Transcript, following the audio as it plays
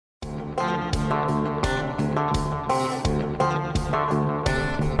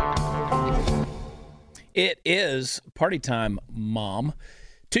It is party time, Mom.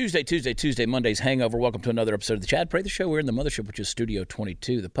 Tuesday, Monday's hangover. Welcome to another episode of the Chad Prather Show. We're in the mothership, which is Studio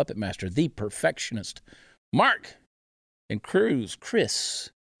 22. The Puppet Master, the Perfectionist, Mark, and Chris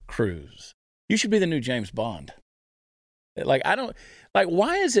Cruz. You should be the new James Bond.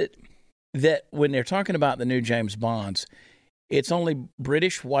 Why is it that when they're talking about the new James Bonds, it's only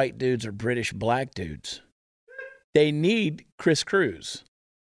British white dudes or British black dudes? They need Chris Cruz.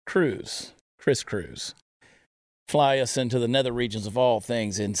 Chris Cruz. Fly us into the nether regions of all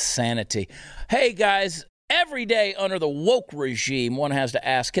things insanity. Hey, guys, every day under the woke regime, one has to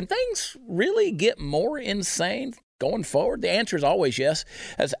ask, can things really get more insane going forward? The answer is always yes,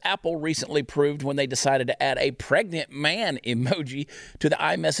 as Apple recently proved when they decided to add a pregnant man emoji to the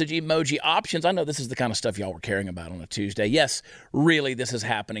iMessage emoji options. I know this is the kind of stuff y'all were caring about on a Tuesday. Yes, really, this is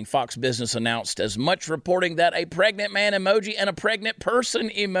happening. Fox Business announced as much, reporting that a pregnant man emoji and a pregnant person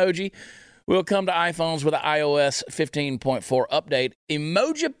emoji will come to iPhones with an iOS 15.4 update.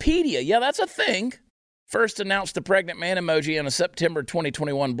 Emojipedia, yeah, that's a thing. First announced the pregnant man emoji in a September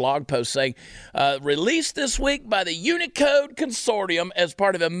 2021 blog post saying, released this week by the Unicode Consortium as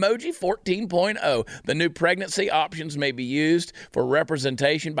part of Emoji 14.0. The new pregnancy options may be used for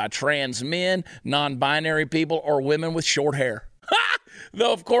representation by trans men, non-binary people, or women with short hair.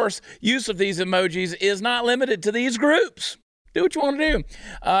 Though, of course, use of these emojis is not limited to these groups. Do what you want to do.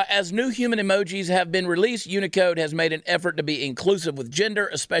 As new human emojis have been released, Unicode has made an effort to be inclusive with gender,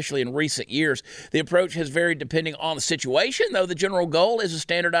 especially in recent years. The approach has varied depending on the situation, though the general goal is to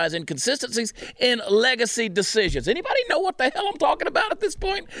standardize inconsistencies in legacy decisions. Anybody know what the hell I'm talking about at this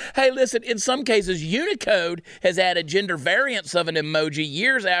point? Hey, listen, in some cases, Unicode has added gender variants of an emoji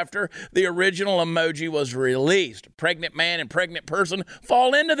years after the original emoji was released. Pregnant man and pregnant person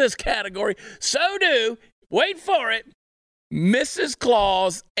fall into this category. So do, wait for it, Mrs.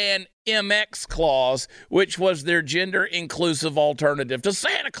 Claus and MX Claus, which was their gender-inclusive alternative to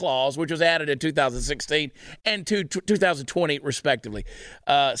Santa Claus, which was added in 2016 and 2020, respectively.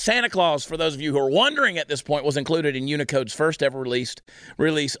 Santa Claus, for those of you who are wondering at this point, was included in Unicode's first ever release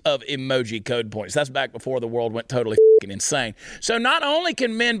of emoji code points. That's back before the world went totally f***ing insane. So not only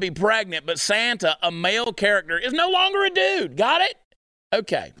can men be pregnant, but Santa, a male character, is no longer a dude. Got it?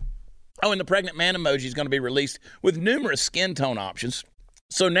 Okay. Oh, and the pregnant man emoji is going to be released with numerous skin tone options.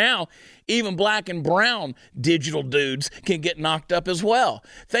 So now, even black and brown digital dudes can get knocked up as well.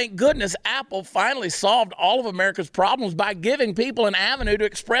 Thank goodness Apple finally solved all of America's problems by giving people an avenue to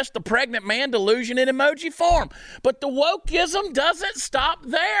express the pregnant man delusion in emoji form. But the wokeism doesn't stop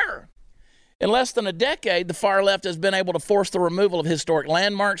there. In less than a decade, the far left has been able to force the removal of historic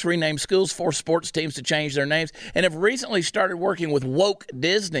landmarks, rename schools, force sports teams to change their names, and have recently started working with Woke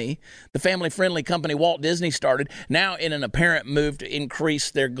Disney, the family-friendly company Walt Disney started, now in an apparent move to increase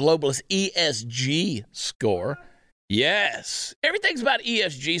their globalist ESG score. Yes, everything's about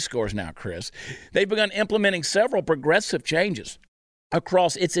ESG scores now, Chris. They've begun implementing several progressive changes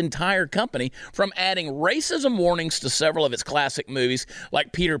across its entire company, from adding racism warnings to several of its classic movies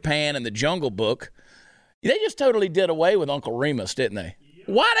like Peter Pan and The Jungle Book. They just totally did away with Uncle Remus, didn't they?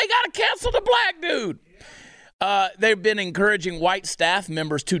 Why they got to cancel the black dude? They've been encouraging white staff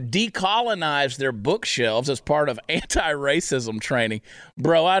members to decolonize their bookshelves as part of anti-racism training.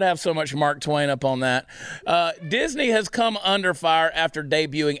 Bro, I'd have so much Mark Twain up on that. Disney has come under fire after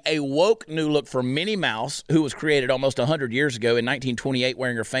debuting a woke new look for Minnie Mouse, who was created almost 100 years ago in 1928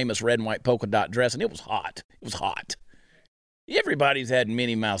 wearing her famous red and white polka dot dress, and it was hot. It was hot. Everybody's had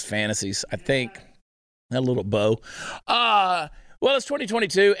Minnie Mouse fantasies, I think. That little bow. Well, it's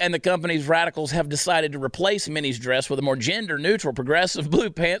 2022, and the company's radicals have decided to replace Minnie's dress with a more gender-neutral, progressive blue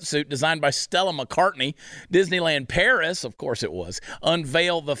pantsuit designed by Stella McCartney. Disneyland Paris, of course it was,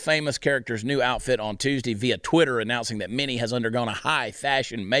 unveiled the famous character's new outfit on Tuesday via Twitter, announcing that Minnie has undergone a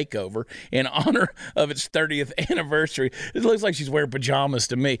high-fashion makeover in honor of its 30th anniversary. It looks like she's wearing pajamas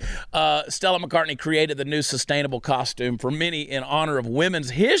to me. Stella McCartney created the new sustainable costume for Minnie in honor of Women's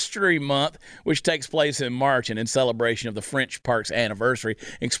History Month, which takes place in March and in celebration of the French Park's anniversary,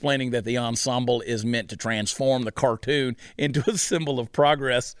 explaining that the ensemble is meant to transform the cartoon into a symbol of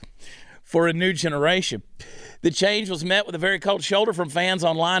progress. for a new generation. The change was met with a very cold shoulder from fans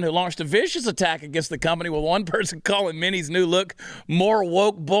online who launched a vicious attack against the company, with one person calling Minnie's new look more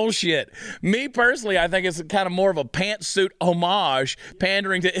woke bullshit. Me personally, I think it's kind of more of a pantsuit homage,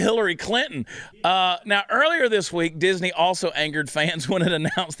 pandering to Hillary Clinton. Now, earlier this week, Disney also angered fans when it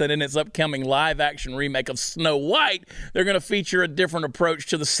announced that in its upcoming live-action remake of Snow White, they're going to feature a different approach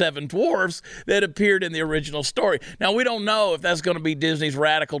to the seven dwarfs that appeared in the original story. Now, we don't know if that's going to be Disney's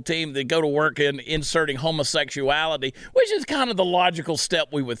radical team that go to work in inserting homosexuality, which is kind of the logical step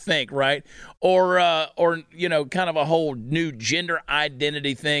we would think, right? Or kind of a whole new gender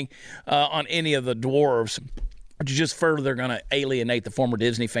identity thing on any of the dwarves. Just further, they're going to alienate the former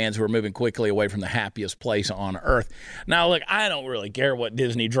Disney fans who are moving quickly away from the happiest place on earth. Now, look, I don't really care what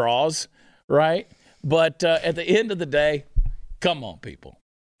Disney draws, right? But at the end of the day, come on, people.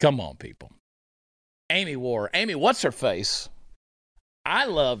 Come on, people. Amie Wohrer. Amie, what's her face? I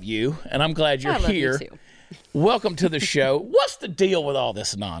love you, and I'm glad you're here. You too. Welcome to the show. What's the deal with all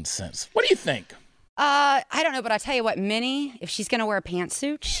this nonsense? What do you think? I don't know, but I tell you what, Minnie, if she's going to wear a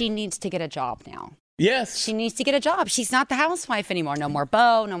pantsuit, she needs to get a job now. Yes. She needs to get a job. She's not the housewife anymore. No more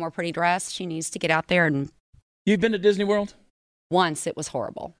bow, no more pretty dress. She needs to get out there and... You've been to Disney World? Once. It was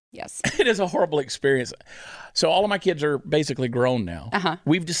horrible. Yes. It is a horrible experience. So all of my kids are basically grown now. Uh-huh.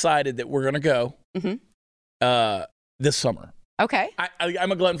 We've decided that we're going to go this summer. Okay.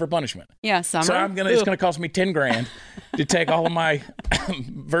 I'm a glutton for punishment. Yeah, summer. So it's going to cost me $10,000 to take all of my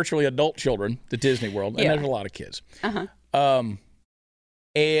virtually adult children to Disney World, and there's a lot of kids. Uh-huh.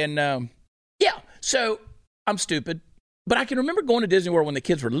 So I'm stupid, but I can remember going to Disney World when the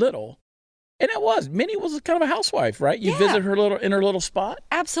kids were little, and Minnie was kind of a housewife, right? You visit her in her little spot.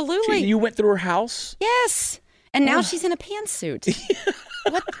 Absolutely. You went through her house. Yes. And now she's in a pantsuit.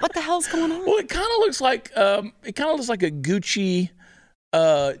 What the hell's going on? Well, it kind of looks like a Gucci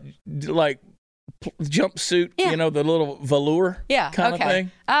jumpsuit, the little velour kind of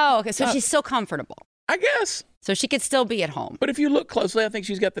thing. Oh, okay. So she's still comfortable. I guess. So she could still be at home. But if you look closely, I think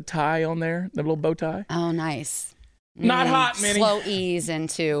she's got the tie on there, the little bow tie. Oh, nice. Not hot, Minnie. Slow ease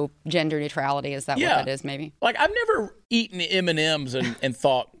into gender neutrality. Is that what that is, maybe? Like, I've never eaten M&Ms and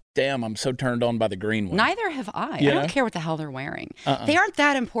thought, damn, I'm so turned on by the green one. Neither have I. I don't care what the hell they're wearing. They aren't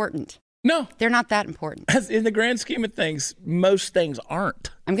that important. No. They're not that important. In the grand scheme of things, most things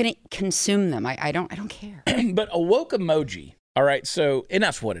aren't. I'm going to consume them. I don't care. But a woke emoji, all right, so, and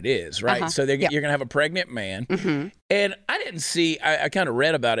that's what it is, right? So you're going to have a pregnant man. Mm-hmm. And I didn't see, I kind of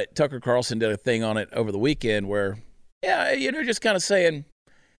read about it. Tucker Carlson did a thing on it over the weekend where, just kind of saying,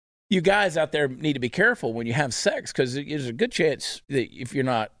 you guys out there need to be careful when you have sex, because there's a good chance that if you're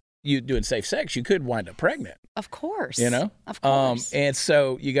not doing safe sex, you could wind up pregnant. Of course. Of course. And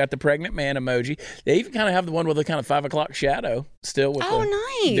so you got the pregnant man emoji. They even kind of have the one with a kind of 5 o'clock shadow still with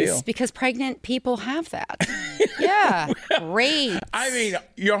nice. Deal. Because pregnant people have that. Yeah. Great. I mean,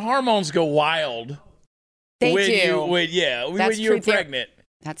 your hormones go wild. They do. When you're true.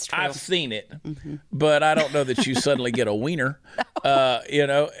 That's That's true. I've seen it, but I don't know that you suddenly get a wiener, and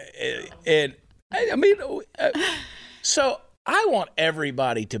I mean, so I want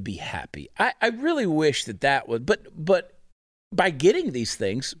everybody to be happy. I really wish that would, but by getting these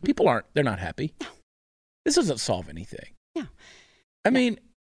things, they're not happy. This doesn't solve anything. Yeah. I mean,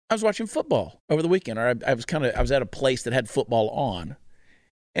 I was watching football over the weekend, or I was at a place that had football on,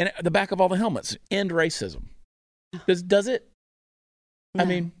 and at the back of all the helmets, end racism. Does it? No. I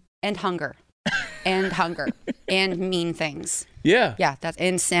mean, and hunger, and mean things. Yeah. Yeah,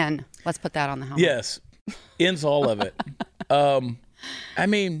 and sin. Let's put that on the helmet. Yes, ends all of it. I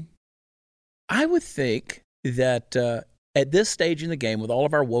mean, I would think that at this stage in the game, with all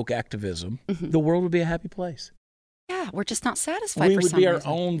of our woke activism, the world would be a happy place. Yeah, we're just not satisfied. We would be our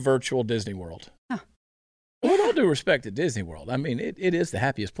own virtual Disney World. Huh. Well, with all due respect to Disney World, I mean, it is the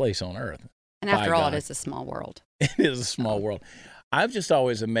happiest place on earth. And after all, it is a small world. It is a small world. I've just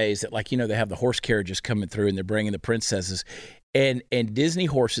always amazed that, they have the horse carriages coming through and they're bringing the princesses. And Disney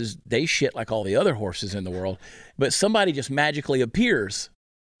horses, they shit like all the other horses in the world. But somebody just magically appears,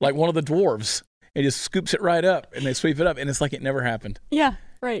 like one of the dwarves, and just scoops it right up, and they sweep it up, and it's like it never happened. Yeah,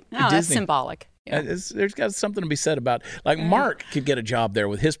 right. No, that's symbolic. Yeah. There's got something to be said about, Mark could get a job there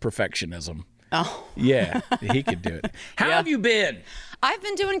with his perfectionism. Oh. Yeah, he could do it. How have you been? I've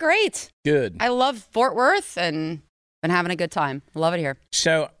been doing great. Good. I love Fort Worth and been having a good time. Love it here.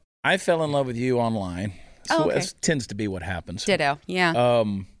 So I fell in love with you online. So okay. It tends to be what happens. Ditto, yeah.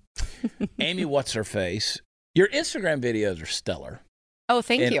 Amie, what's her face? Your Instagram videos are stellar. Oh,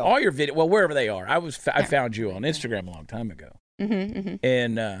 thank you. All your videos, wherever they are. I found you on Instagram a long time ago. Mm-hmm.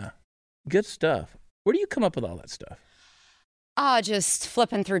 And good stuff. Where do you come up with all that stuff? Just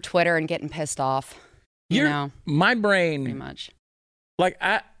flipping through Twitter and getting pissed off. You know, my brain, pretty much. Like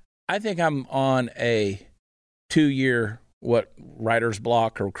I think I'm on a 2-year writer's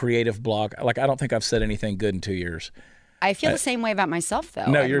block or creative block. Like I don't think I've said anything good in 2 years. I feel the same way about myself, though.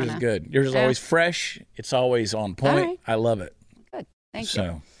 No, yours is good. Yours is always fresh. It's always on point. Right. I love it. Good, thank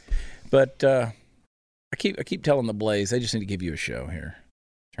you. But I keep telling the Blaze they just need to give you a show here.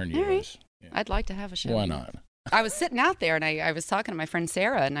 Turn you loose. Yeah. I'd like to have a show. Why not? I was sitting out there and I was talking to my friend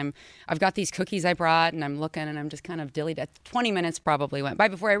Sarah, and I've got these cookies I brought, and I'm looking and I'm just kind of dilly-dallying. 20 minutes probably went by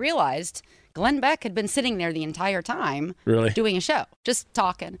before I realized Glenn Beck had been sitting there the entire time, doing a show, just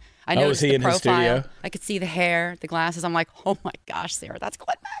talking. I noticed the profile. His studio? I could see the hair, the glasses. I'm like, oh my gosh, Sarah, that's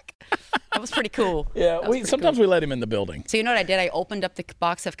Glenn Beck. That was pretty cool. Yeah, sometimes we let him in the building. So you know what I did? I opened up the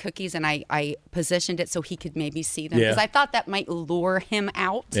box of cookies and I positioned it so he could maybe see them because I thought that might lure him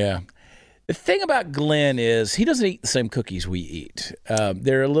out. Yeah. The thing about Glenn is he doesn't eat the same cookies we eat.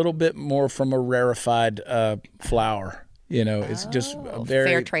 They're a little bit more from a rarefied flour. You know, it's just very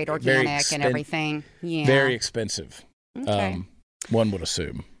fair trade, organic, and everything. Yeah, very expensive. Okay. One would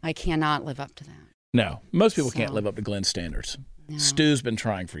assume. I cannot live up to that. No, most people can't live up to Glenn's standards. No. Stu's been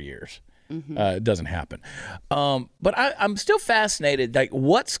trying for years. Mm-hmm. It doesn't happen. But I'm still fascinated. Like,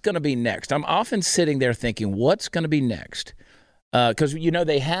 what's going to be next? I'm often sitting there thinking, what's going to be next? Because, you know,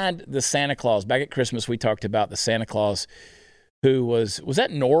 they had the Santa Claus. Back at Christmas, we talked about the Santa Claus who was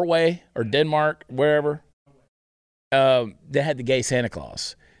that Norway or Denmark, wherever? They had the gay Santa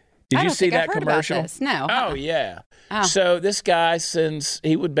Claus. Did you see that commercial? About this. No. Oh, yeah. Oh. So this guy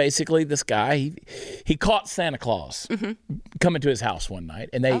he caught Santa Claus coming to his house one night,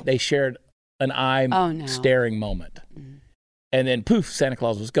 and they shared an eye-staring moment. Mm-hmm. And then, poof, Santa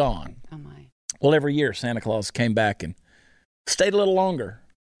Claus was gone. Oh, my. Well, every year, Santa Claus came back and stayed a little longer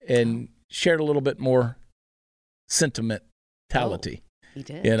and shared a little bit more sentimentality. He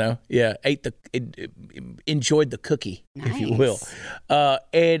did. You know, yeah, enjoyed the cookie, if you will.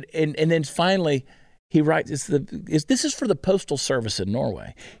 And then finally, he writes, this is for the Postal Service in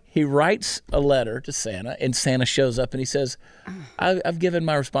Norway. He writes a letter to Santa, and Santa shows up and he says, I've given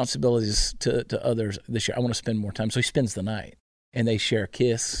my responsibilities to others this year. I want to spend more time. So he spends the night, and they share a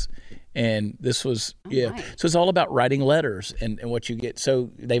kiss. And this was, Right. So it's all about writing letters and what you get. So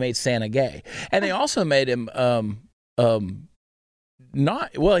they made Santa gay. And they also made him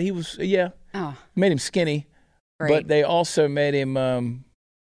made him skinny. Great. But they also made him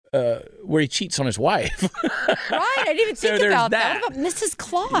where he cheats on his wife. Right, I didn't even think about that. What about Mrs.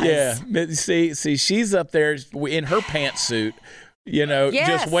 Claus? Yeah, see, she's up there in her pantsuit, you know,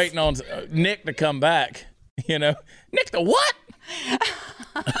 just waiting on Nick to come back. You know, Nick the what?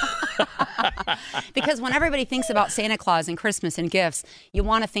 Because when everybody thinks about Santa Claus and Christmas and gifts, you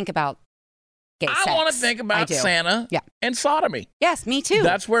want to think about gay sex. I want to think about Santa and sodomy. Yes, me too.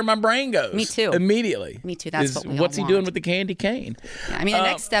 That's where my brain goes. Me too. Immediately. Me too. That's what we what's all he doing with the candy cane? Yeah, I mean, the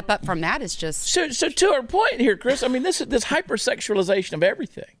next step up from that is just... So to our point here, Chris, I mean, this hypersexualization of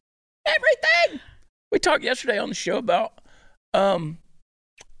everything. Everything! We talked yesterday on the show about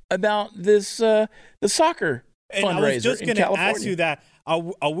this the soccer fundraiser in California. I was just going to ask you that.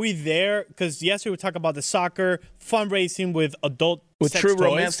 Are we there? Because yesterday we talked about the soccer fundraising with adult with sex True toys.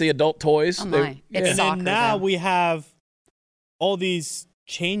 Romance, the adult toys. Oh my. It's soccer, then now we have all these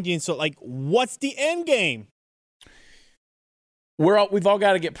changing. So, like, what's the end game? We've all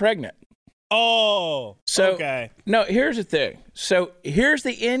got to get pregnant. Oh, so okay. No, here's the thing. So here's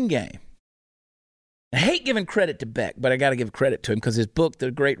the end game. I hate giving credit to Beck, but I got to give credit to him because his book,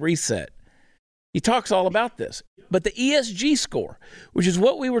 The Great Reset, he talks all about this. But the ESG score, which is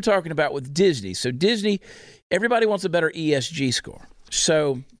what we were talking about with Disney. So Disney, everybody wants a better ESG score.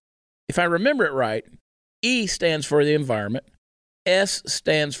 So if I remember it right, E stands for the environment, S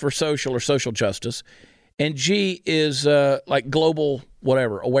stands for social or social justice, and G is like global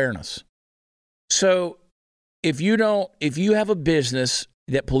whatever, awareness. So if you have a business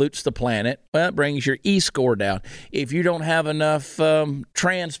that pollutes the planet, well, that brings your E score down. If you don't have enough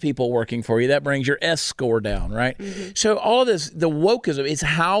trans people working for you, that brings your S score down, right? Mm-hmm. So all of this, the wokeism, is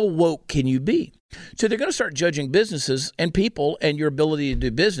how woke can you be? So they're going to start judging businesses and people and your ability to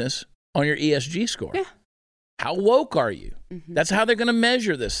do business on your ESG score. Yeah. How woke are you? Mm-hmm. That's how they're going to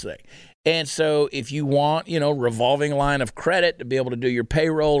measure this thing. And so if you want, revolving line of credit to be able to do your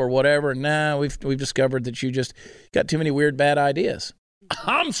payroll or whatever, we've discovered that you just got too many weird, bad ideas.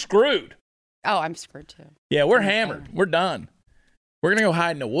 I'm screwed. Oh, I'm screwed too. Yeah, we're hammered. We're done. We're going to go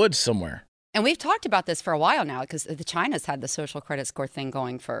hide in the woods somewhere. And we've talked about this for a while now because the China's had the social credit score thing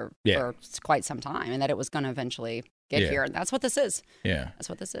going for quite some time, and that it was going to eventually get here. And that's what this is. Yeah. That's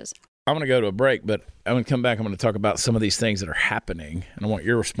what this is. I'm going to go to a break, but I'm going to come back. I'm going to talk about some of these things that are happening, and I want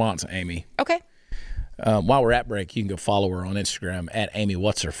your response, Amie. Okay. While we're at break, you can go follow her on Instagram at Amie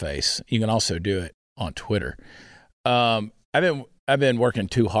What's Her Face. You can also do it on Twitter. I've been working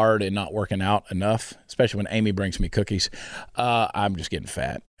too hard and not working out enough, especially when Amie brings me cookies. I'm just getting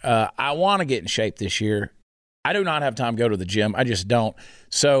fat. I want to get in shape this year. I do not have time to go to the gym. I just don't.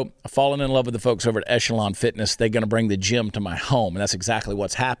 So I've fallen in love with the folks over at Echelon Fitness. They're going to bring the gym to my home, and that's exactly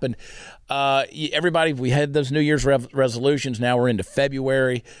what's happened. Everybody, we had those New Year's resolutions. Now we're into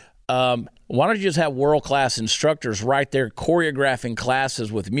February. Why don't you just have world-class instructors right there choreographing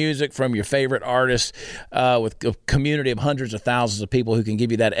classes with music from your favorite artists, with a community of hundreds of thousands of people who can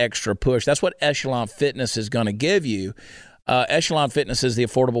give you that extra push. That's what Echelon Fitness is going to give you. Echelon Fitness is the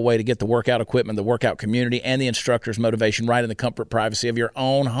affordable way to get the workout equipment, the workout community, and the instructor's motivation right in the comfort, privacy of your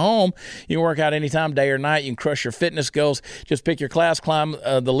own home. You can work out anytime, day or night. You can crush your fitness goals. Just pick your class, climb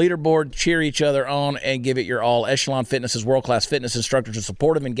the leaderboard, cheer each other on, and give it your all. Echelon Fitness is world-class fitness instructors are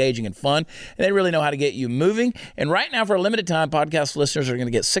supportive, engaging, and fun, and they really know how to get you moving. And right now, for a limited time, podcast listeners are going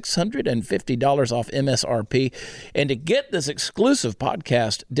to get $650 off MSRP. And to get this exclusive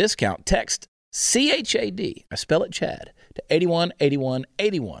podcast discount, text CHAD, I spell it Chad, to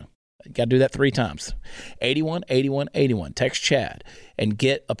 818181. You got to do that 3 times. 818181. Text Chad and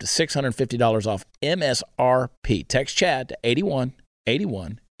get up to $650 off MSRP. Text Chad to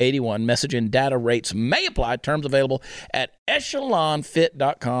 818181. Message and data rates may apply. Terms available at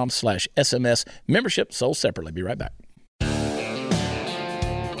echelonfit.com/SMS. Membership sold separately. Be right back.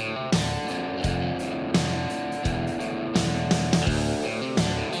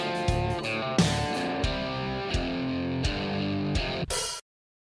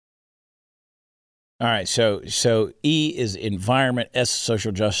 All right, so E is environment, S is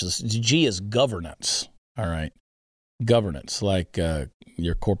social justice, G is governance. All right, governance, like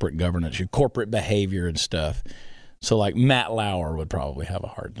your corporate governance, your corporate behavior and stuff. So like Matt Lauer would probably have a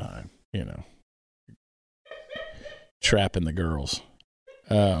hard time, trapping the girls.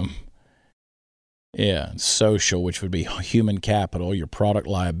 Yeah, social, which would be human capital, your product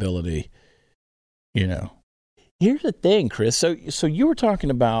liability. Here's the thing, Chris. So you were talking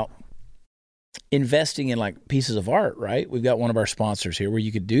about investing in like pieces of art, right? We've got one of our sponsors here where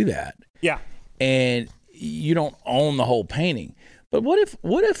you could do that. Yeah. And you don't own the whole painting. But what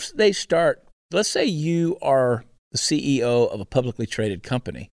if they start, let's say you are the CEO of a publicly traded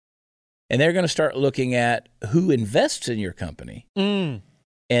company, and they're going to start looking at who invests in your company. And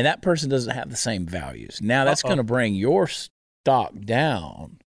that person doesn't have the same values. Now that's going to bring your stock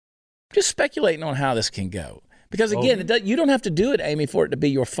down. Just speculating on how this can go. Because again, you don't have to do it, Amie, for it to be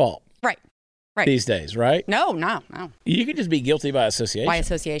your fault. Right. These days, right? No. You could just be guilty by association. By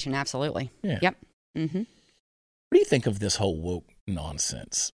association, absolutely. Yeah. Yep. Mm-hmm. What do you think of this whole woke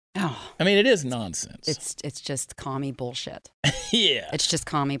nonsense? Oh, I mean, it is nonsense. It's just commie bullshit. Yeah. It's just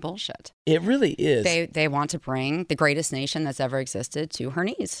commie bullshit. It really is. They want to bring the greatest nation that's ever existed to her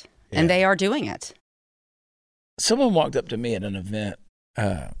knees, and they are doing it. Someone walked up to me at an event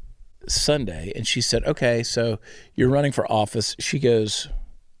Sunday, and she said, "Okay, so you're running for office." She goes,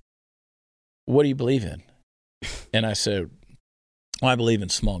 "What do you believe in?" And I said, "Well, I believe in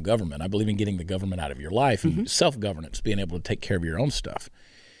small government. I believe in getting the government out of your life and self-governance, being able to take care of your own stuff."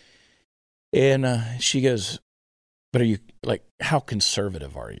 And she goes, "But are you, like, how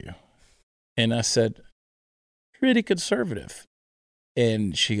conservative are you?" And I said, "Pretty conservative."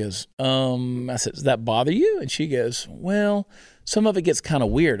 And she goes, I said, "Does that bother you?" And she goes, "Well, some of it gets kind of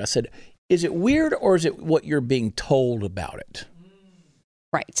weird." I said, "Is it weird, or is it what you're being told about it?"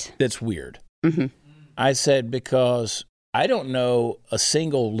 Right. That's weird. Mm-hmm. I said, because I don't know a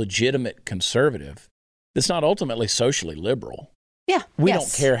single legitimate conservative that's not ultimately socially liberal. Yeah. We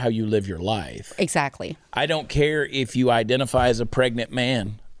don't care how you live your life. Exactly. I don't care if you identify as a pregnant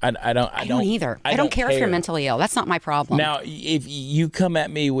man. I don't either. I don't care if you're mentally ill. That's not my problem. Now, if you come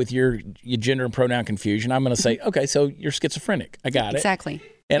at me with your gender and pronoun confusion, I'm going to say, okay, so you're schizophrenic. I got it. Exactly.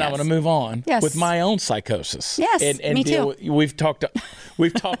 And I'm going to move on Yes. with my own psychosis. Yes, and me deal too. We've talked at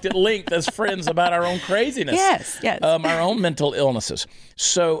length as friends about our own craziness. Yes. Our own mental illnesses.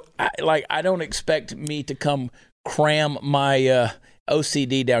 So, I don't expect me to come cram my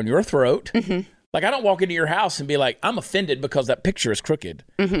OCD down your throat. Mm-hmm. Like, I don't walk into your house and be like, "I'm offended because that picture is crooked."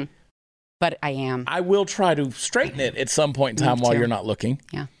 Mm-hmm. But I am. I will try to straighten it at some point in time while you're not looking.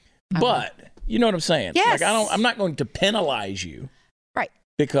 Yeah. But you know what I'm saying? Yes. Like, I'm not going to penalize you. Right.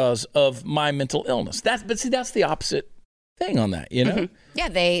 Because of my mental illness. That's the opposite thing on that, you know? Mm-hmm. Yeah,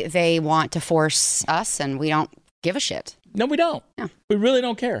 they want to force us, and we don't give a shit. No, we don't. Yeah. We really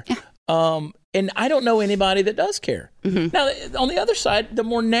don't care. Yeah. And I don't know anybody that does care. Now, on the other side, the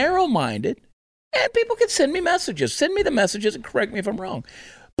more narrow-minded, and people can send me messages. Send me the messages and correct me if I'm wrong.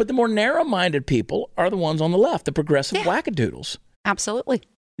 But the more narrow-minded people are the ones on the left, the progressive wackadoodles. Absolutely.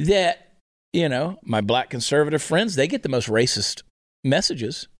 That, my black conservative friends, they get the most racist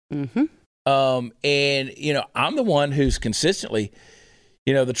messages. And, I'm the one who's consistently,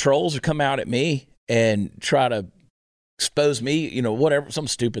 the trolls will come out at me and try to expose me, whatever, some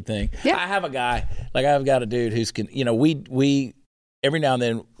stupid thing. Yeah. I have a guy, I've got a dude who's, we every now and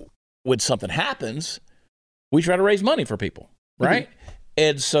then when something happens, we try to raise money for people, right?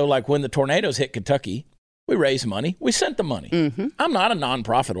 And so when the tornadoes hit Kentucky, we raised money. We sent the money. I'm not a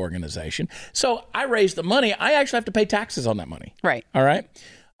nonprofit organization. So I raised the money. I actually have to pay taxes on that money. Right. All right.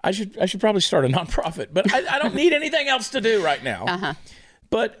 I should probably start a nonprofit, but I don't need anything else to do right now.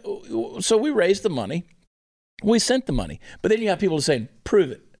 But so we raised the money. We sent the money. But then you have people saying,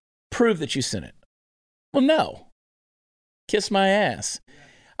 prove it. Prove that you sent it. Well, no. Kiss my ass.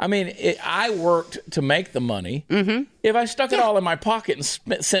 I mean, I worked to make the money. If I stuck it all in my pocket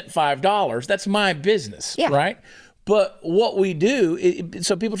and sent $5, that's my business, right? But what we do,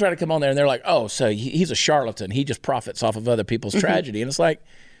 so people try to come on there and they're like, oh, so he's a charlatan. He just profits off of other people's tragedy. And it's like,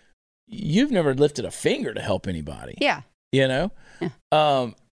 you've never lifted a finger to help anybody. Yeah.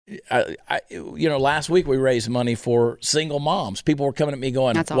 Last week we raised money for single moms. People were coming at me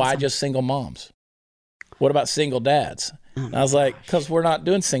going, That's why awesome. just single moms? What about single dads? And I was like, because we're not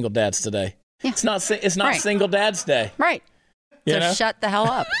doing single dads today. Yeah. It's not Right. Single Dad's Day. Right. So shut the hell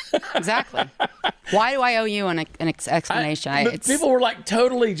up. Exactly. Why do I owe you an explanation? People were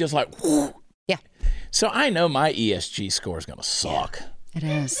totally just like, whoo. Yeah. So I know my ESG score is going to suck. It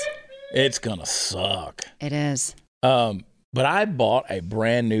is. It's going to suck. It is. But I bought a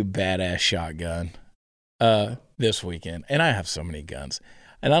brand new badass shotgun this weekend, and I have so many guns.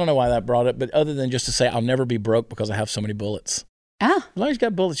 And I don't know why that brought it, but other than just to say I'll never be broke because I have so many bullets. Oh. As long as you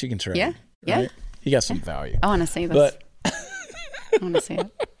got bullets, you can trade. Yeah. Yeah. Right? You got some value. I want to see this. But I want to see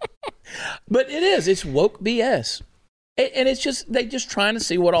it. But it's woke BS. And it's just, they just trying to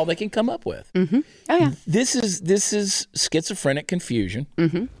see what all they can come up with. Oh, yeah. This is schizophrenic confusion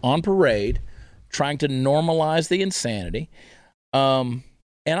on parade, trying to normalize the insanity. And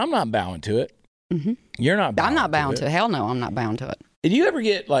I'm not bowing to it. You're not bound I'm not bound to it. Hell no, I'm not bound to it. Did you ever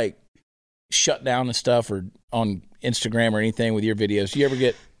get shut down and stuff or on Instagram or anything with your videos? Do you ever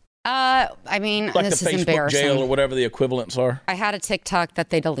get I mean, like this the is Facebook embarrassing. jail or whatever the equivalents are? I had a TikTok that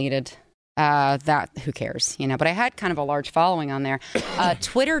they deleted. Who cares, but I had kind of a large following on there.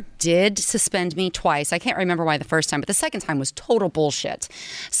 Twitter did suspend me twice. I can't remember why the first time, but the second time was total bullshit.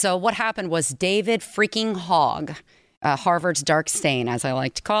 So what happened was David freaking Hogg, Harvard's dark stain, as I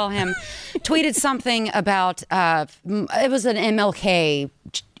like to call him, tweeted something about, it was an MLK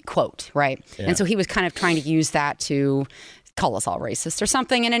quote, right? Yeah. And so he was kind of trying to use that to call us all racist or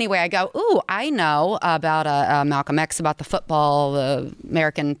something. And anyway, I go, ooh, I know about Malcolm X, about the football, the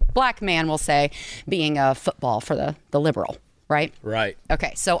American black man will say, being a football for the liberal, right? Right.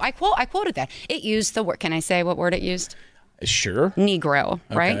 Okay, so I quoted that. It used the word, can I say what word it used? Sure. Negro,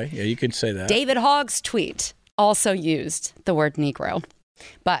 right? Okay, yeah, you can say that. David Hogg's tweet also used the word Negro.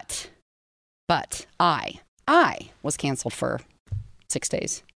 But I was canceled for 6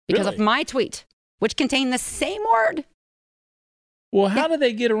 days because of my tweet, which contained the same word. Well, how do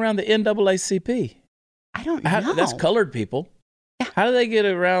they get around the NAACP? I don't know. That's colored people. Yeah. How do they get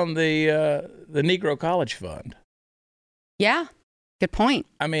around the Negro College Fund? Yeah, good point.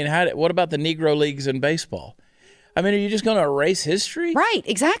 I mean, what about the Negro Leagues in baseball? I mean, are you just going to erase history? Right,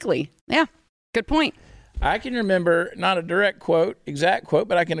 exactly. Yeah, good point. I can remember, not a exact quote,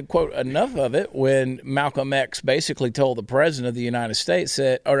 but I can quote enough of it when Malcolm X basically told the president of the United States,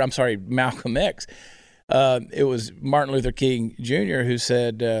 Malcolm X, it was Martin Luther King Jr. who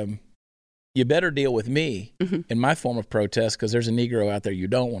said, you better deal with me in my form of protest because there's a Negro out there you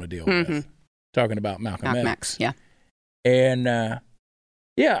don't want to deal with. Talking about Malcolm X. Yeah. And, I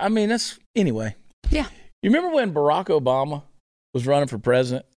mean, anyway. Yeah. You remember when Barack Obama was running for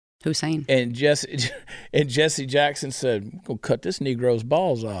president? Hussein. And Jesse Jackson said, "Go cut this Negro's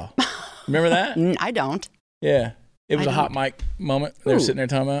balls off." Remember that? I don't. Yeah, it was a hot mic moment. They were sitting there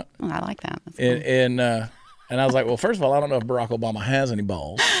talking about. Oh, I like that. That's cool. And I was like, well, first of all, I don't know if Barack Obama has any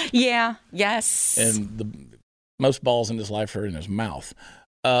balls. Yeah. Yes. And the most balls in his life are in his mouth.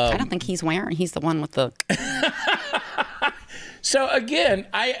 I don't think he's wearing. He's the one with the. So again,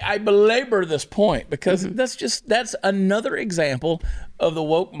 I belabor this point because that's another example of the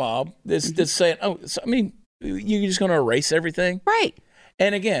woke mob that's saying, you're just going to erase everything, right?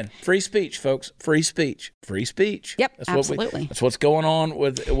 And again, free speech, folks. Free speech. Free speech. Yep, that's absolutely. That's what's going on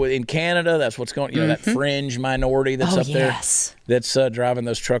with in Canada. That's what's going. That fringe minority that's up there. That's driving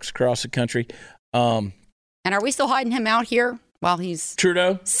those trucks across the country. And are we still hiding him out here while he's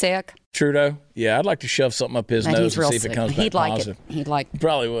Trudeau sick? Trudeau. Yeah, I'd like to shove something up his nose and see if it comes back positive. He'd like it.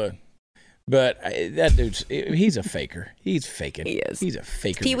 Probably would. But that he's a faker. He's faking. He is. He's a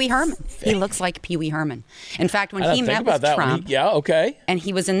faker. Pee Wee Herman. He looks like Pee Wee Herman. In fact, when he met with Trump, and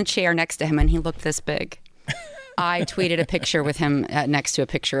he was in the chair next to him, and he looked this big. I tweeted a picture with him next to a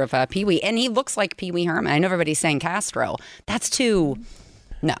picture of Pee Wee, and he looks like Pee Wee Herman. I know everybody's saying Castro. That's too.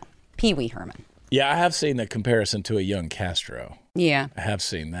 No, Pee Wee Herman. Yeah, I have seen the comparison to a young Castro. Yeah. I have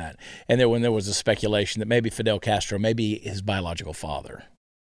seen that. And then when there was a speculation that maybe Fidel Castro, maybe his biological father.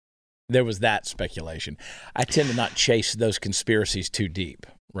 There was that speculation. I tend to not chase those conspiracies too deep,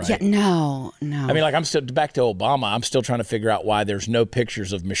 right? Yeah, no. I mean, like I'm still back to Obama. I'm still trying to figure out why there's no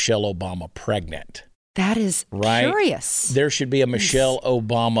pictures of Michelle Obama pregnant. That is curious. There should be a Michelle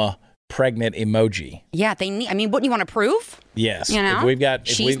Obama pregnant emoji. Yeah, they need. I mean, wouldn't you want to prove? Yes. You know,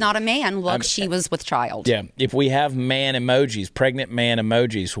 she's not a man. Look, she was with child. Yeah. If we have man emojis, pregnant man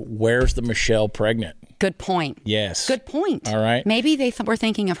emojis, where's the Michelle pregnant? Good point. Yes. Good point. All right. Maybe they were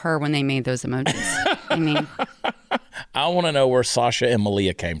thinking of her when they made those emojis. I mean, I want to know where Sasha and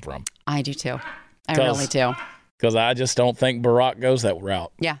Malia came from. I do too. I really do. Because I just don't think Barack goes that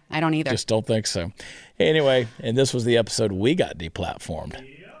route. Yeah, I don't either. Just don't think so. Anyway, and this was the episode we got deplatformed.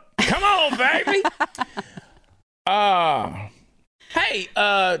 Come on, baby. Hey,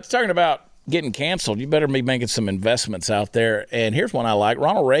 talking about getting canceled, you better be making some investments out there. And here's one I like.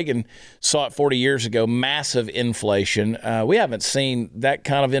 Ronald Reagan saw it 40 years ago, massive inflation. We haven't seen that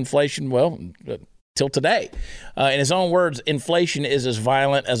kind of inflation, till today. In his own words, inflation is as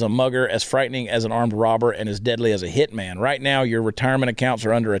violent as a mugger, as frightening as an armed robber, and as deadly as a hitman. Right now, your retirement accounts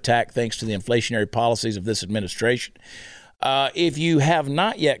are under attack thanks to the inflationary policies of this administration. If you have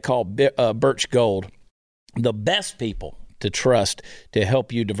not yet called Birch Gold, the best people to trust to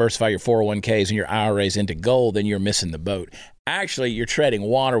help you diversify your 401ks and your IRAs into gold, then you're missing the boat. Actually, you're treading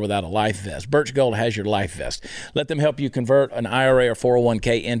water without a life vest. Birch Gold has your life vest. Let them help you convert an IRA or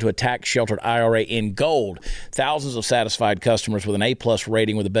 401k into a tax-sheltered IRA in gold. Thousands of satisfied customers with an A-plus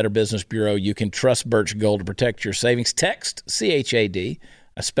rating with the Better Business Bureau. You can trust Birch Gold to protect your savings. Text CHAD,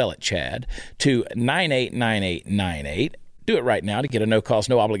 I spell it Chad, to 989898. Do it right now to get a no-cost,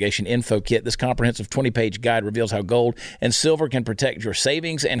 no-obligation info kit. This comprehensive 20-page guide reveals how gold and silver can protect your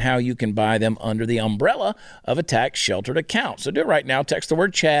savings and how you can buy them under the umbrella of a tax-sheltered account. So do it right now. Text the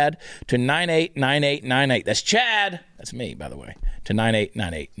word Chad to 989898. That's Chad. That's me, by the way. To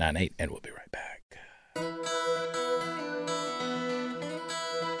 989898, and we'll be right back.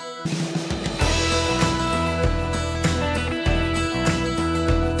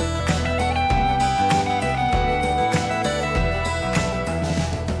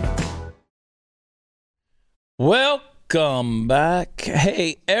 Welcome back.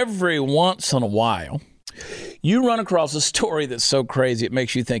 Hey, every once in a while, you run across a story that's so crazy it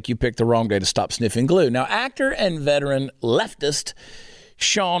makes you think you picked the wrong day to stop sniffing glue. Now, actor and veteran leftist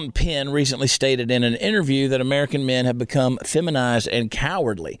Sean Penn recently stated in an interview that American men have become feminized and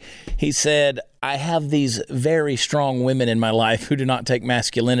cowardly. He said, I have these very strong women in my life who do not take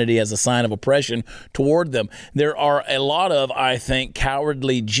masculinity as a sign of oppression toward them. There are a lot of, I think,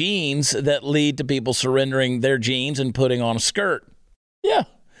 cowardly genes that lead to people surrendering their genes and putting on a skirt. Yeah.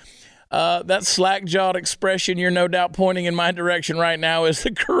 That slack-jawed expression you're no doubt pointing in my direction right now is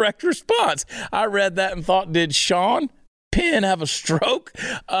the correct response. I read that and thought, did Sean Penn have a stroke?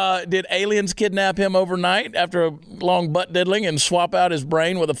 Did aliens kidnap him overnight after a long butt diddling and swap out his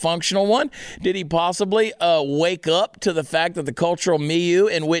brain with a functional one? Did he possibly wake up to the fact that the cultural milieu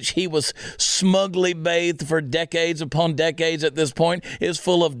in which he was smugly bathed for decades upon decades at this point is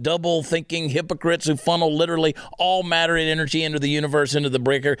full of double-thinking hypocrites who funnel literally all matter and energy into the universe, into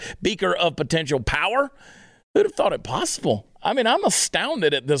the beaker of potential power? Who'd have thought it possible? I mean, I'm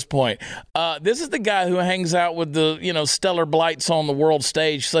astounded at this point. This is the guy who hangs out with the, stellar blights on the world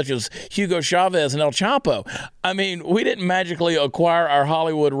stage, such as Hugo Chavez and El Chapo. I mean, we didn't magically acquire our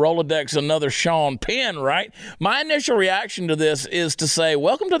Hollywood Rolodex another Sean Penn, right? My initial reaction to this is to say,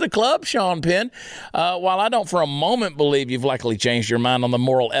 welcome to the club, Sean Penn. While I don't for a moment believe you've likely changed your mind on the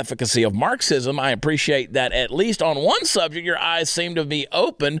moral efficacy of Marxism, I appreciate that at least on one subject, your eyes seem to be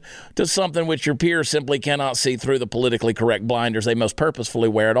open to something which your peers simply cannot see through the politically correct blinders they most purposefully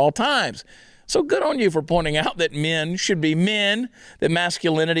wear at all times. So good on you for pointing out that men should be men, that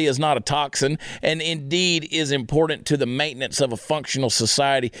masculinity is not a toxin, and indeed is important to the maintenance of a functional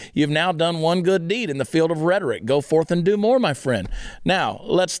society. You've now done one good deed in the field of rhetoric. Go forth and do more, my friend. Now,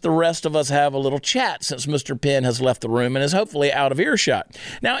 let's the rest of us have a little chat since Mr. Penn has left the room and is hopefully out of earshot.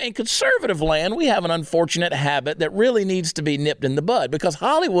 Now, in conservative land, we have an unfortunate habit that really needs to be nipped in the bud because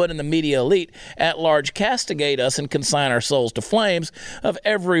Hollywood and the media elite at large castigate us and consign our souls to flames of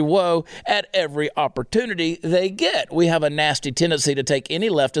every woe at every opportunity they get. We have a nasty tendency to take any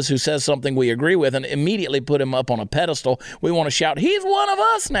leftist who says something we agree with and immediately put him up on a pedestal. We want to shout, he's one of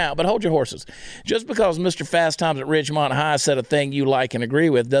us now. But hold your horses. Just because Mr. Fast Times at Ridgemont High said a thing you like and agree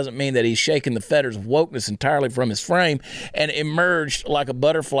with doesn't mean that he's shaken the fetters of wokeness entirely from his frame and emerged like a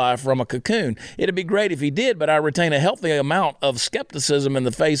butterfly from a cocoon. It'd be great if he did, but I retain a healthy amount of skepticism in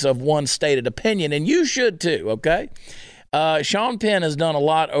the face of one stated opinion, and you should too, okay? Sean Penn has done a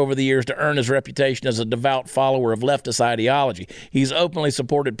lot over the years to earn his reputation as a devout follower of leftist ideology. He's openly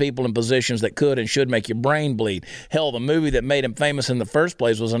supported people in positions that could and should make your brain bleed. Hell, the movie that made him famous in the first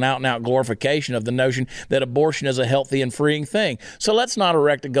place was an out-and-out glorification of the notion that abortion is a healthy and freeing thing. So let's not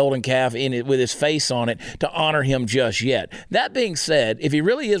erect a golden calf in it with his face on it to honor him just yet. That being said, if he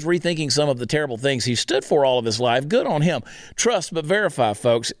really is rethinking some of the terrible things he stood for all of his life, good on him. Trust but verify,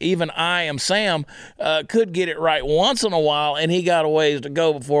 folks. Even I Am Sam could get it right once in a while, and he got a ways to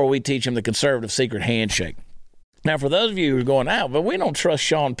go before we teach him the conservative secret handshake. Now, for those of you who are going out, but we don't trust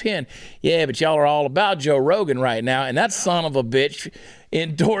Sean Penn. Yeah, but y'all are all about Joe Rogan right now, and that son of a bitch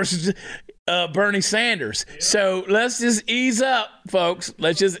endorsed Bernie Sanders. So let's just ease up, folks.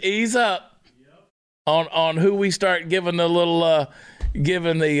 Let's just ease up on who we start giving the little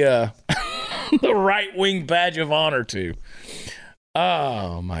giving the the right wing badge of honor to.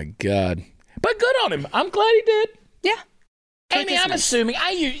 Oh my God! But good on him. I'm glad he did. Yeah. Amie, I'm assuming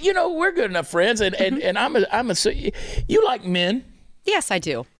we're good enough friends, and I'm assuming you like men. Yes, I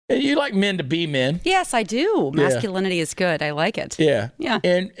do. You like men to be men. Yes, I do. Masculinity is good. I like it. Yeah. Yeah.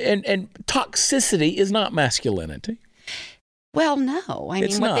 And toxicity is not masculinity. Well, no. I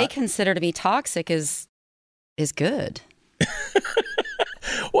mean, what they consider to be toxic is good.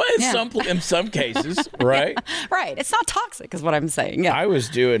 Well, in some cases, right? Yeah, right. It's not toxic is what I'm saying. Yeah.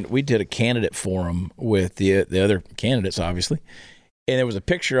 We did a candidate forum with the other candidates, obviously. And there was a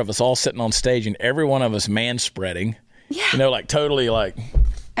picture of us all sitting on stage and every one of us man-spreading. Yeah. Like totally like.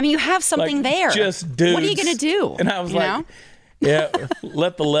 I mean, you have something there. Just dudes. What are you going to do? And I was let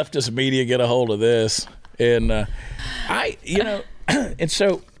the leftist media get a hold of this. And and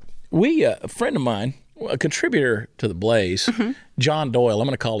so a friend of mine, a contributor to the Blaze, John Doyle, I'm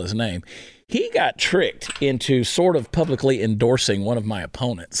going to call his name, he got tricked into sort of publicly endorsing one of my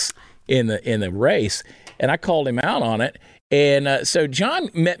opponents in the race, and I called him out on it. And so John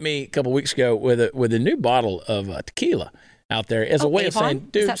met me a couple weeks ago with a new bottle of tequila out there as a way of saying,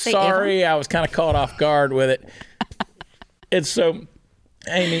 dude, sorry, I was kind of caught off guard with it. And so,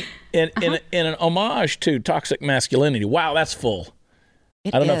 Amie, in an homage to toxic masculinity, wow, that's full.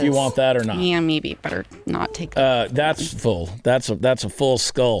 I don't know if you want that or not. Yeah, maybe better not take that. That's full. That's a full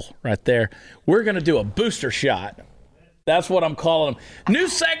skull right there. We're going to do a booster shot. That's what I'm calling them. New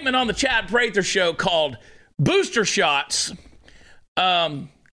segment on the Chad Prather Show called Booster Shots. I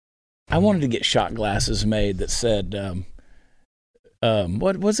wanted to get shot glasses made that said,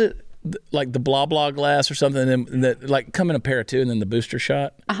 what was it? Like the blah blah glass or something, and that like come in a pair of two, and then the booster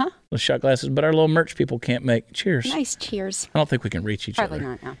shot. The shot glasses. But our little merch people can't make. Cheers. Nice. Cheers. I don't think we can reach each Probably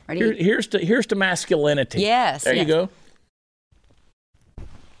other. Not. No. Ready? Here's to masculinity. Yes. There you go.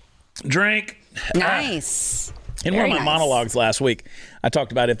 Drink. Nice. In one of my monologues last week, I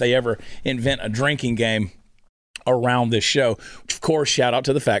talked about if they ever invent a drinking game around this show, which of course, shout out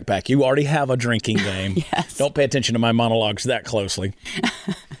to the Fact Pack. You already have a drinking game. Yes. Don't pay attention to my monologues that closely.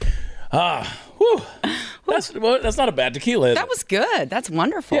 That's not a bad tequila. That was good. That's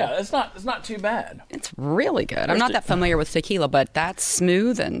wonderful. Yeah, it's not too bad. It's really good. I'm not that familiar with tequila, but that's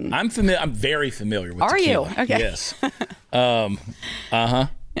smooth and. I'm very familiar with tequila. Are you? Okay. Yes. Yeah.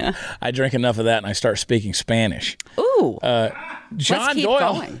 I drink enough of that and I start speaking Spanish. Ooh. John Let's keep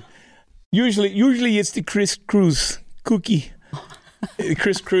Doyle. Going. Usually it's the Chris Cruz cookie.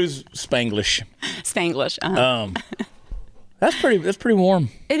 Chris Cruz Spanglish. Spanglish. That's pretty warm.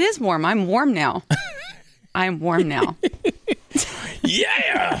 It is warm. I'm warm now. I'm warm now.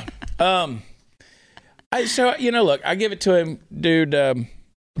 Yeah. Look, I give it to him. Dude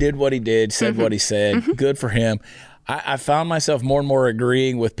did what he did, said what he said. Good for him. I found myself more and more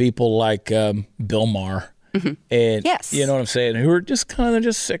agreeing with people like Bill Maher And Yes. you know what I'm saying? Who are just kind of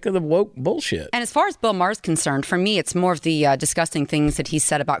just sick of the woke bullshit. And as far as Bill Maher's concerned, for me, it's more of the disgusting things that he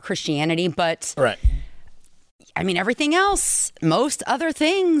said about Christianity. But Right. I mean, everything else, most other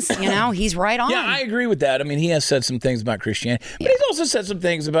things, he's right on. Yeah, I agree with that. I mean, he has said some things about Christianity, but he's also said some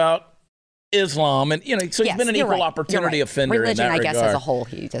things about Islam, and so he's been an equal opportunity offender Religion, in that regard. I guess, as a whole,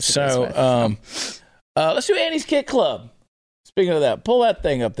 he disagrees So, with. let's do Annie's Kit Club. Speaking of that, pull that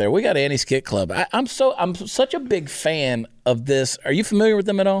thing up there. We got Annie's Kit Club. I'm such a big fan of this. Are you familiar with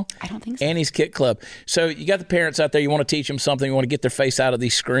them at all? I don't think so. Annie's Kit Club. So you got the parents out there. You want to teach them something. You want to get their face out of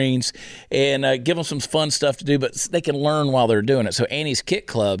these screens and give them some fun stuff to do, but they can learn while they're doing it. So Annie's Kit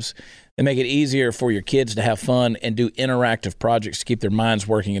Clubs, they make it easier for your kids to have fun and do interactive projects to keep their minds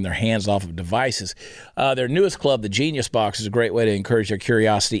working and their hands off of devices. Their newest club, the Genius Box, is a great way to encourage their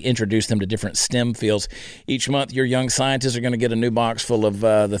curiosity, introduce them to different STEM fields. Each month, your young scientists are going to get a new box full of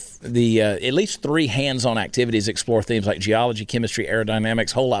at least 3 hands-on activities, explore themes like geology, chemistry,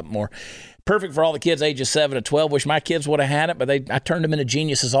 aerodynamics, a whole lot more. Perfect for all the kids ages 7 to 12. Wish my kids would have had it, but I turned them into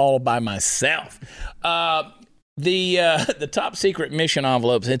geniuses all by myself. The top secret mission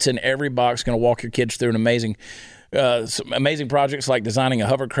envelopes, it's in every box, going to walk your kids through some amazing projects like designing a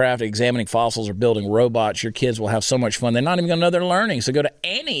hovercraft, examining fossils, or building robots. Your kids will have so much fun. They're not even going to know they're learning. So go to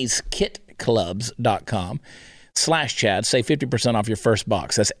annieskitclubs.com/Chad. Save 50% off your first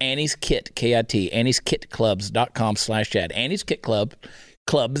box. That's Annie's Kit, K-I-T, annieskitclubs.com/Chad.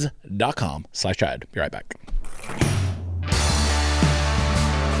 annieskitclubs.com/Chad. Be right back.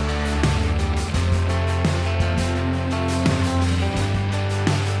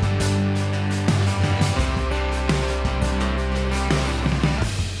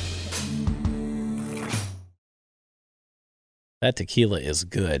 That tequila is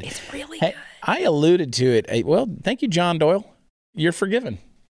good. It's really good. I alluded to it. Well, thank you, John Doyle. You're forgiven.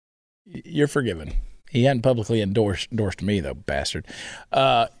 You're forgiven. He hadn't publicly endorsed me, though, bastard.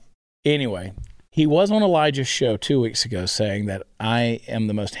 Anyway, he was on Elijah's show 2 weeks ago saying that I am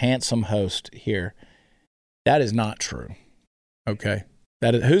the most handsome host here. That is not true. Okay?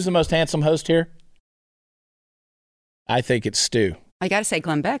 Who's the most handsome host here? I think it's Stu. I got to say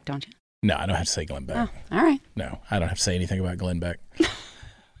Glenn Beck, don't you? No, I don't have to say Glenn Beck. Oh, all right. No, I don't have to say anything about Glenn Beck.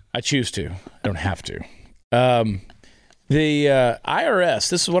 I choose to. I don't have to. The IRS,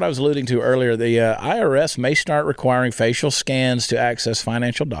 this is what I was alluding to earlier. The IRS may start requiring facial scans to access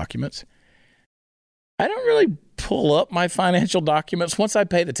financial documents. I don't really pull up my financial documents. Once I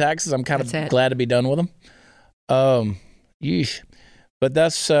pay the taxes, I'm kind of glad to be done with them. Yeesh. But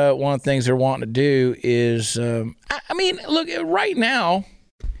that's one of the things they're wanting to do is, I mean, look, right now,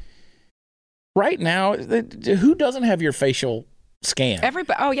 who doesn't have your facial scan?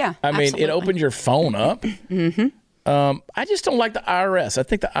 Everybody. Oh, yeah. I mean, it opens your phone up. Mm-hmm. I just don't like the IRS. I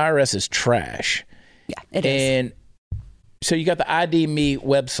think the IRS is trash. Yeah, it is. And so you got the ID.me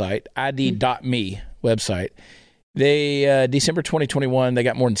website, ID.me website. They, December 2021, they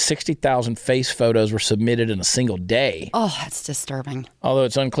got more than 60,000 face photos were submitted in a single day. Oh, that's disturbing. Although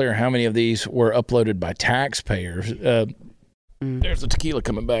it's unclear how many of these were uploaded by taxpayers. There's the tequila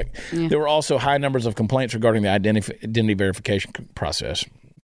coming back. Yeah. There were also high numbers of complaints regarding the identity verification process.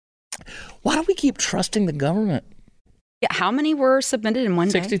 Why do we keep trusting the government? Yeah, how many were submitted in one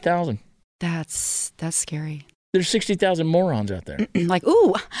day? 60,000. That's scary. There's 60,000 morons out there. Like,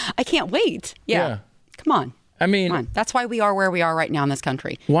 ooh, I can't wait. Yeah. Come on. I mean, come on. That's why we are where we are right now in this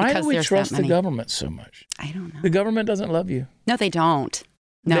country. Why do we trust the government so much? I don't know. The government doesn't love you. No, they don't.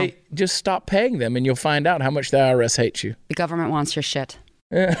 No. They just stop paying them and you'll find out how much the IRS hates you. The government wants your shit.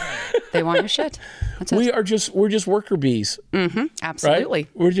 They want your shit. That's it. We're just worker bees. Mm-hmm. Absolutely.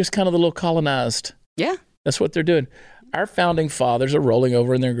 Right? We're just kind of the little colonized. Yeah. That's what they're doing. Our founding fathers are rolling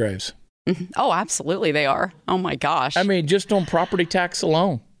over in their graves. Mm-hmm. Oh, absolutely they are. Oh my gosh. I mean, just on property tax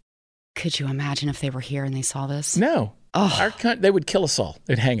alone. Could you imagine if they were here and they saw this? No. Oh. They would kill us all.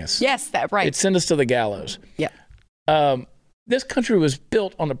 They'd hang us. Yes, that's right. They'd send us to the gallows. Yeah. This country was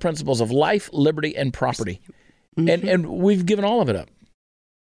built on the principles of life, liberty, and property. Mm-hmm. And we've given all of it up.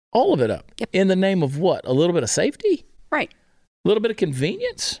 All of it up. Yep. In the name of what? A little bit of safety? Right. A little bit of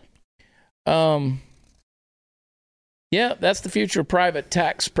convenience? Yeah, that's the future of private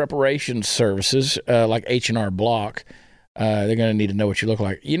tax preparation services like H&R Block. They're going to need to know what you look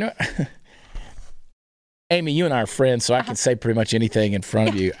like. You know, Amie, you and I are friends, so I can say pretty much anything in front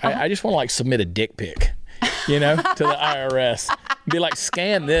of you. I just want to submit a dick pic. To the IRS. Be like,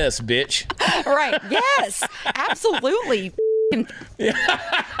 scan this, bitch. Right. Yes. Absolutely.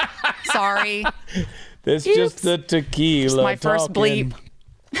 Sorry. It's just the tequila. Just my first bleep.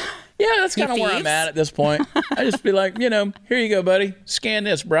 Yeah, that's kind of where I'm at this point. I just be like, here you go, buddy. Scan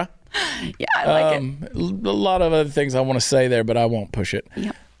this, bruh. Yeah, I like it. A lot of other things I want to say there, but I won't push it.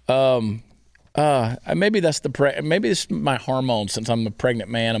 Yep. Maybe that's maybe it's my hormones since I'm the pregnant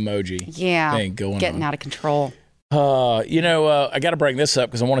man emoji. Yeah, thing going getting on. out of control. I got to bring this up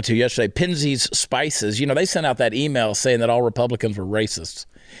because I wanted to yesterday. Penzeys Spices, they sent out that email saying that all Republicans were racists.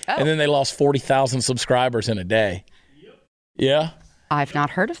 Oh. And then they lost 40,000 subscribers in a day. Yeah? I've not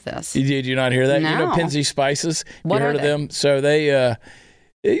heard of this. Did you not hear that? No. You know Penzeys Spices? What you heard are of they? them? So they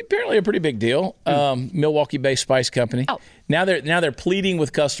apparently a pretty big deal. Milwaukee-based spice company. Oh. Now they're pleading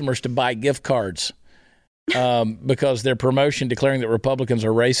with customers to buy gift cards because their promotion declaring that Republicans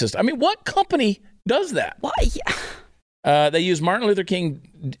are racist. I mean, what company does that? Why? Yeah. They use Martin Luther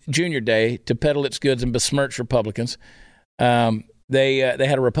King Jr. Day to peddle its goods and besmirch Republicans. They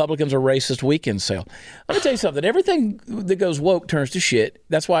had a Republicans are racist weekend sale. Let me tell you something. Everything that goes woke turns to shit.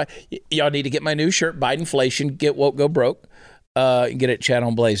 That's why y'all need to get my new shirt, Bidenflation, Get Woke, Go Broke. You can get it at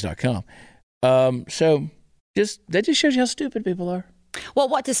chatonblaze.com. So that just shows you how stupid people are. Well,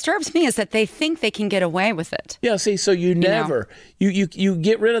 what disturbs me is that they think they can get away with it. Yeah, see, so you never, you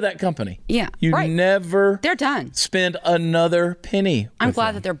get rid of that company. Yeah, You right. never They're done. spend another penny. I'm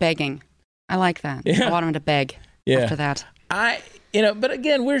glad that they're begging. I like that. Yeah. I want them to beg after that. But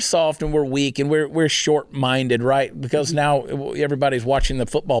again, we're soft and we're weak and we're short-minded, right? Because now everybody's watching the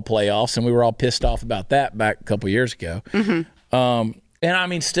football playoffs, and we were all pissed off about that back a couple years ago. Mm-hmm. And I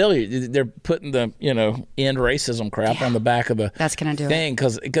mean, still, they're putting the end racism crap on the back of the That's gonna do thing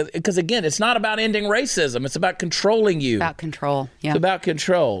because again, it's not about ending racism; it's about controlling you. About control. Yeah. It's about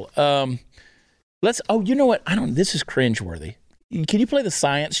control. You know what? This is cringeworthy. Can you play the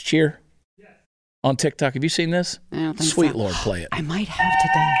science cheer? On TikTok, have you seen this? I don't think Sweet so. Lord, play it. I might have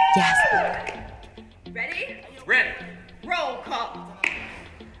today. Yes. Ready? Ready. Roll call.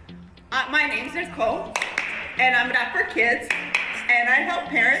 My name's Nicole, and I'm not for kids, and I help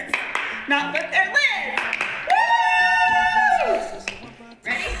parents not with their lids. Woo!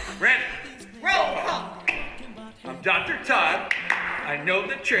 Ready? Ready. Roll call. I'm Dr. Todd. I know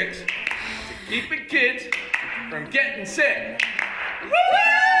the tricks to keeping kids from getting sick. Woo!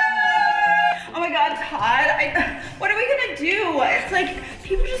 Oh my God, Todd! What are we gonna do? It's like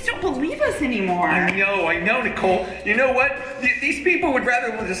people just don't believe us anymore. I know, Nicole. You know what? These people would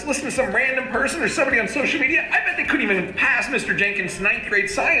rather just listen to some random person or somebody on social media. I bet they couldn't even pass Mr. Jenkins' 9th grade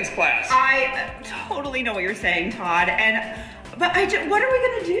science class. I totally know what you're saying, Todd. But what are we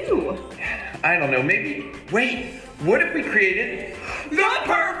gonna do? I don't know. Maybe. Wait. What if we created the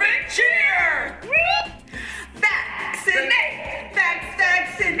perfect cheer? Vaccinate!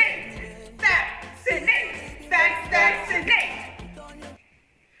 Vaccinate! Vaccinate! Vaccinate!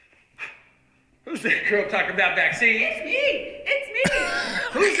 Who's that girl talking about vaccines? It's me! It's me!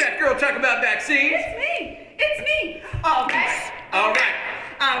 Who's that girl talking about vaccines? It's me! It's me! All right! All right.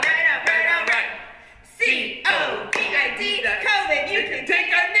 All right! COVID! COVID! You can take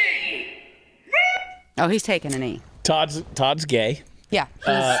a knee! Oh, he's taking an E. Todd's gay. Yeah.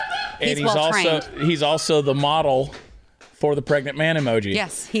 And He's well trained. he's also the model for the pregnant man emoji.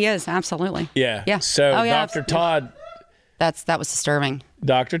 Yes, he is. Absolutely. Yeah. Yeah. So Oh, yeah. Dr. Todd, That was disturbing.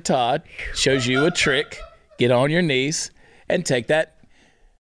 Dr. Todd shows you a trick. Get on your knees and take that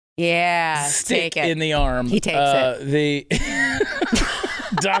Yeah. stick Take it. in the arm. He takes it. The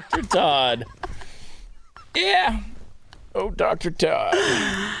Dr. Todd. Yeah. Oh, Dr. Todd.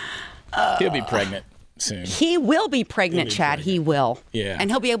 He'll be pregnant soon. He will be pregnant, Chad. He will. Yeah. And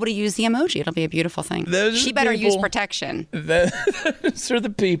he'll be able to use the emoji. It'll be a beautiful thing. Those are She the better use people- protection. Those are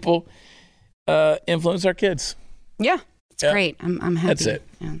the people influence our kids. Yeah. It's Yeah. great. I'm happy. That's it.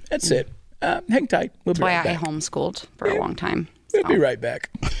 Yeah. That's it. Hang tight. We'll be That's why right I back. homeschooled for a long time. We'll be So. right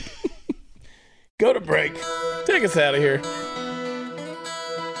back. Go to break. Take us out of here.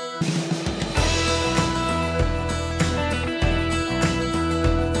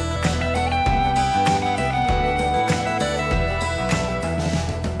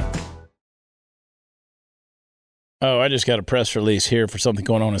 Oh, I just got a press release here for something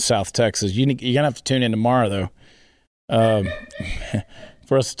going on in South Texas. You're going to have to tune in tomorrow, though,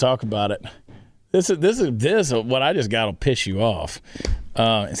 for us to talk about it. This is what I just got will piss you off.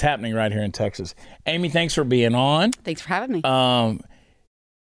 It's happening right here in Texas. Amie, thanks for being on. Thanks for having me.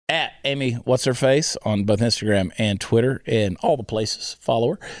 At Amie, what's her face on both Instagram and Twitter and all the places.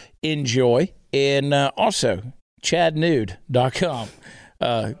 Follow her. Enjoy. And also, chadnude.com.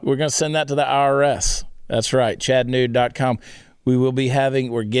 We're going to send that to the IRS. That's right, chadnude.com.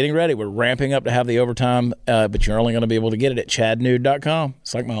 We're getting ready. We're ramping up to have the overtime, but you're only going to be able to get it at chadnude.com.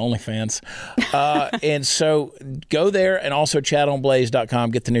 It's like my OnlyFans. And so go there and also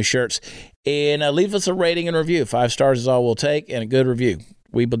chatonblaze.com. Get the new shirts and leave us a rating and review. 5 stars is all we'll take and a good review.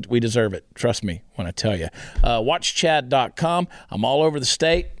 We deserve it. Trust me when I tell you. WatchChad.com. I'm all over the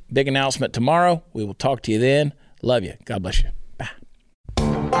state. Big announcement tomorrow. We will talk to you then. Love you. God bless you.